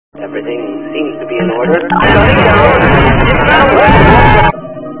Everything seems to be in order.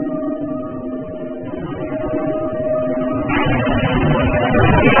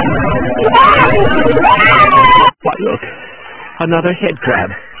 Why, look. Another head crab.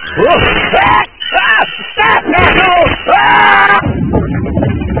 Stop, asshole!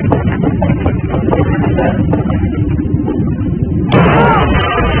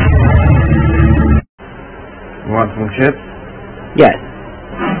 You want some chips? Yes.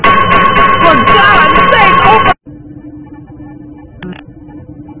 For God's sake, open!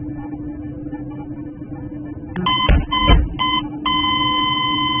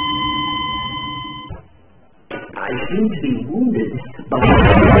 I seem to be wounded, but...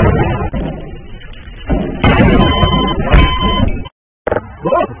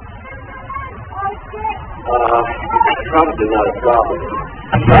 Probably not a problem.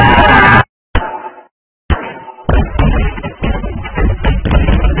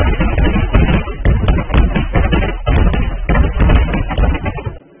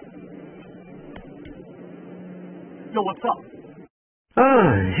 Yo, what's up?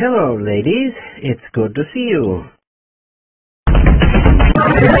 Ah, hello, ladies. It's good to see you.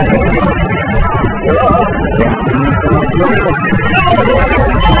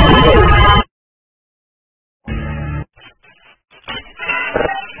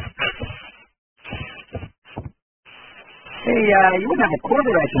 Hey, you wouldn't have a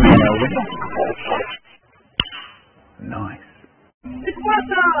quarter ration there, would you? Nice.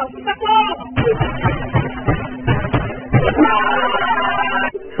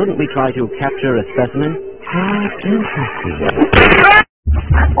 Shouldn't we try to capture a specimen? How interesting.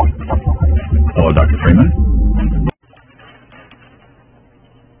 Hello, Dr. Freeman.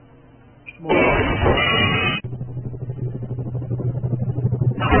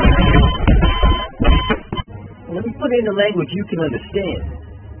 Let me put it in a language you can understand.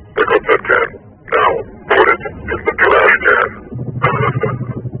 Pick up that can. Now, put it in the trash can.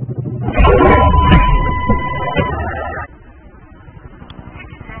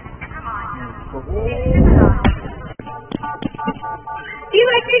 Do you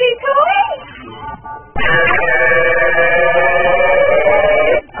like reading toys?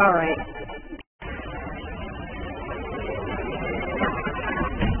 All right.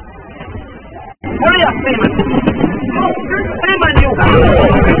 Hurry up, Freeman! Freeman, you!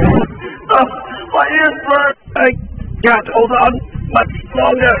 My ears burn! I can't hold on much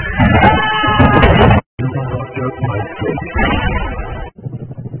longer!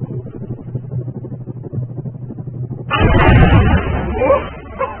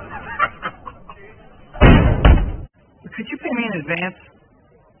 Could you pay me in advance?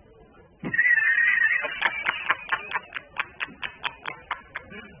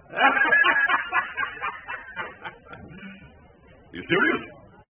 You serious?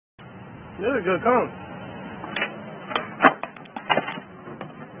 Yeah, good, come.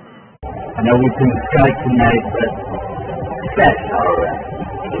 I know we've been Skype tonight, but that's alright.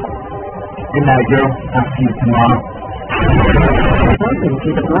 Good night, girl. I'll see you tomorrow. Welcome to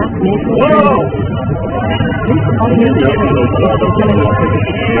the Black Mesa.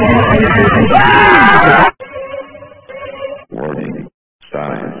 Warning.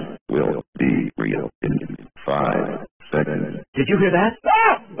 Science will be real in 5 seconds. Did you hear that?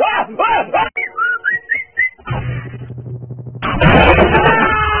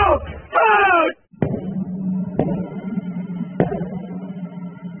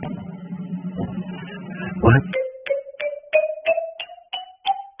 What?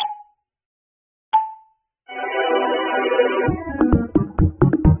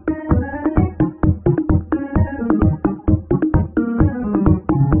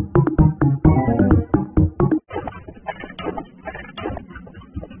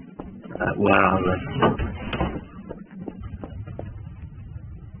 Wow.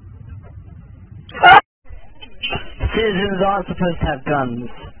 Citizens aren't supposed to have guns.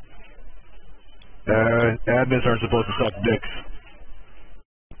 Admins aren't supposed to suck dicks.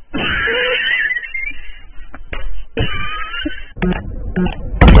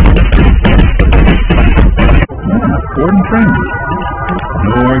 Gordon Freeman.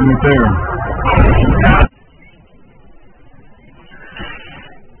 No argument there.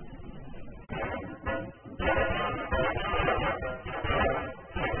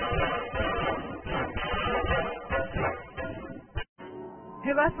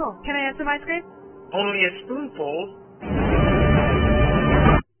 Hey, Russell, can I have some ice cream? Only a spoonful.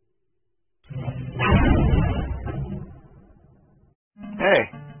 Hey,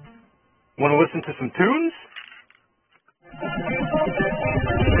 want to listen to some tunes?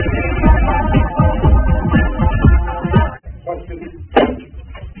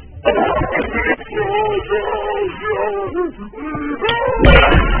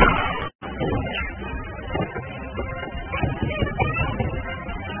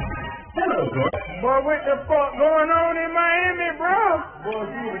 Hello, Gort. Boy, what the fuck going on in Miami, bro? Boy,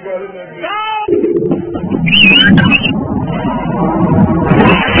 you would've got in that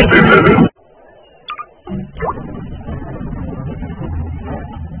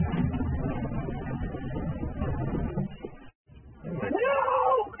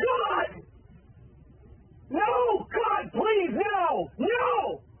No, God, please, no!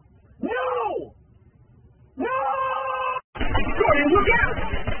 No! No! No! Jordan, look out!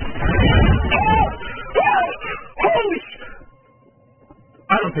 Holy shit!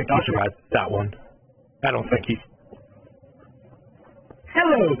 I don't think Usher has that one. I don't think he's...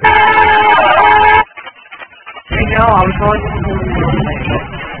 Hello. I know, I was going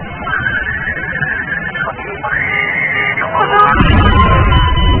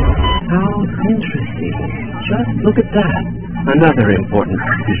How interesting. Just look at that. Another important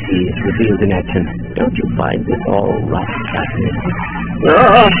species revealed in action. Don't you find this all right fascinating?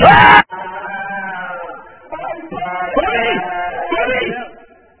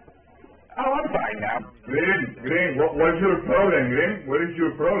 Oh, I'm fine now. Green, what's your problem, Green? What is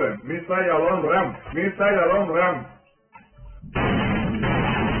your problem? Missile alarm ram. Missile alarm ram.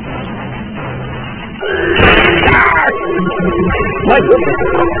 What?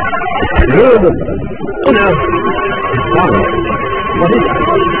 Oh no! What is it?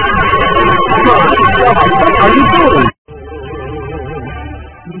 Come on! What are you doing?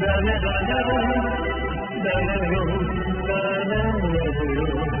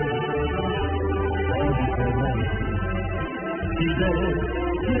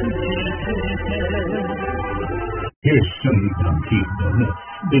 Here's some monkey donuts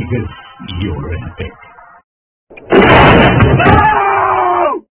because you're in it.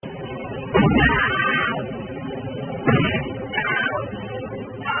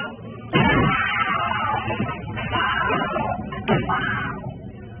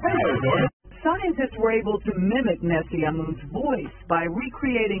 Scientists were able to mimic Nesyamun's voice by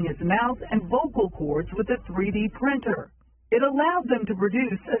recreating his mouth and vocal cords with a 3D printer. It allowed them to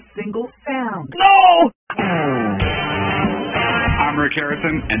produce a single sound. No! I'm Rick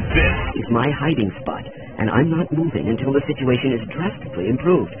Harrison, and this is my hiding spot, and I'm not moving until the situation is drastically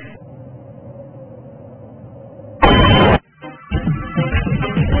improved.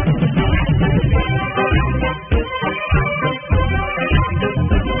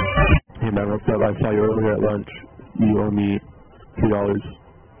 Hey man, what's up? I saw you earlier at lunch. You owe me $3.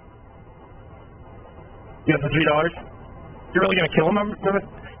 You got the $3? You're really gonna kill him?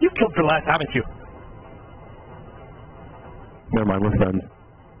 You killed for less, haven't you? Never mind, we're friends.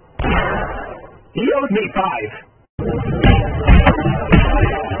 He owes me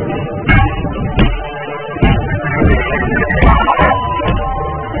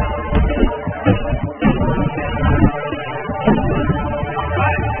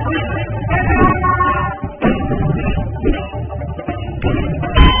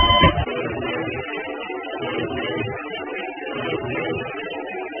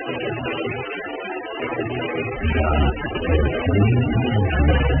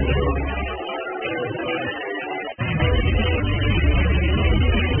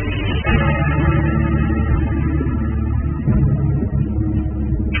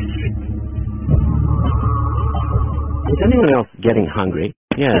Is anyone else getting hungry?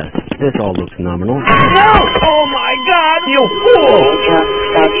 Yes, this all looks nominal. No! Oh my God, you fool!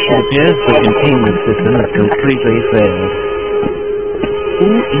 It appears the containment system has completely failed.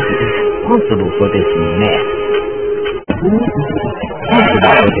 Who is responsible for this mess? Who is responsible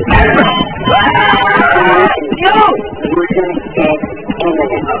for this mess? No!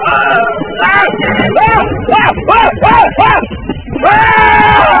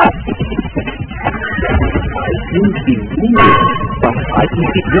 Seems to be weird, but I can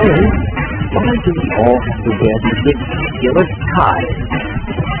keep going. Why do we all have to wear these ridiculous ties?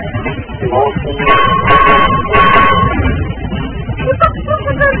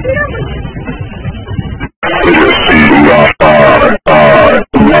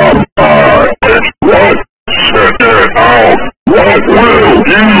 What will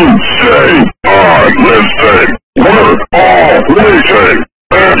you say? I listen. We're all waiting,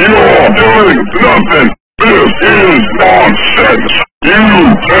 and you're doing nothing. This is nonsense. You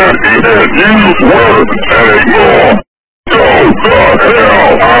can't use words anymore. Go the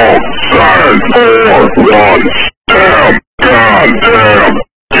hell outside for once. Damn, goddamn,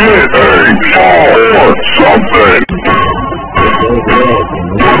 get a call or something.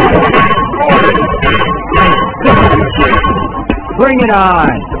 Bring it on!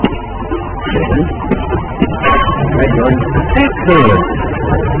 right, Jordan. Excellent.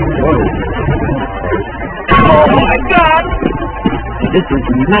 Whoa. Oh my God! This is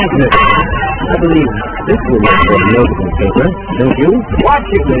magnet. I believe this will work for the notebook paper, don't you? Watch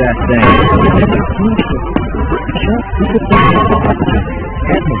it with that thing.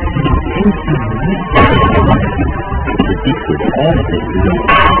 The secret editing.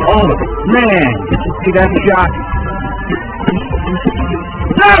 Oh, man! Did you see that shot?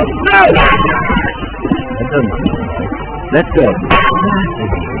 No! No! Let's go.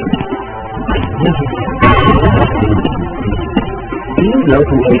 Do you know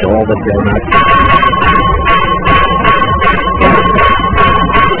who ate all the donuts?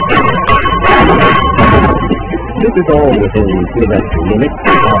 This is all within the limits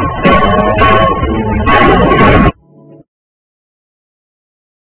of